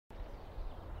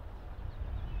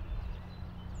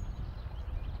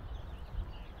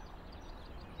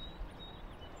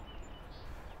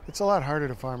It's a lot harder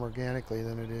to farm organically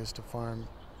than it is to farm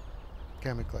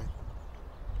chemically.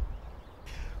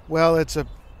 Well, it's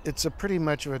a pretty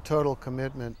much of a total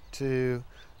commitment to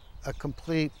a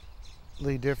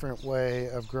completely different way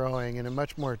of growing in a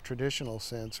much more traditional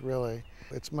sense, really.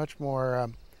 It's much more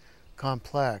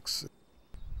complex.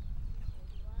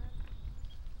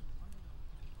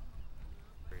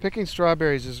 Picking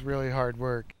strawberries is really hard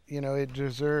work. It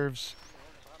deserves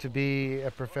to be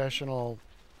a professional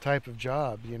type of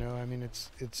job. I mean,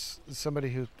 it's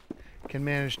somebody who can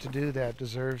manage to do that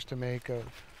deserves to make a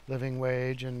living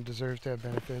wage and deserves to have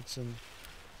benefits and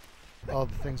all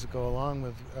the things that go along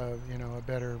with a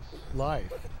better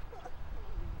life.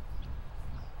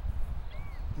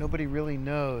 Nobody really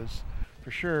knows for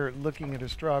sure, looking at a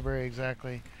strawberry,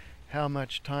 exactly how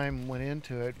much time went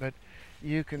into it, but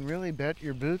you can really bet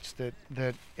your boots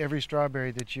that every strawberry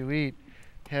that you eat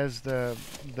has the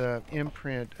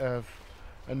imprint of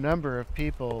a number of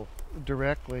people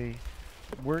directly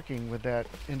working with that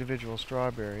individual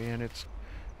strawberry, and it's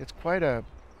quite a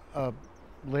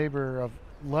labor of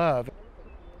love.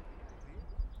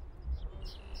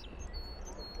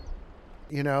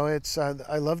 It's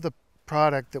I love the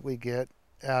product that we get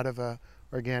out of a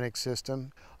organic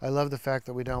system. I love the fact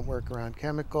that we don't work around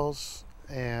chemicals,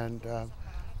 and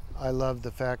I love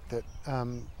the fact that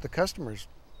the customers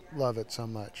love it so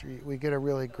much. We get a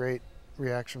really great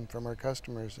reaction from our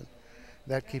customers, and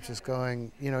that keeps us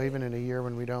going. Even in a year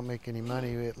when we don't make any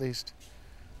money, we at least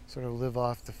sort of live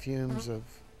off the fumes of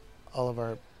all of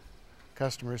our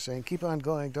customers saying, "Keep on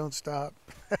going, don't stop."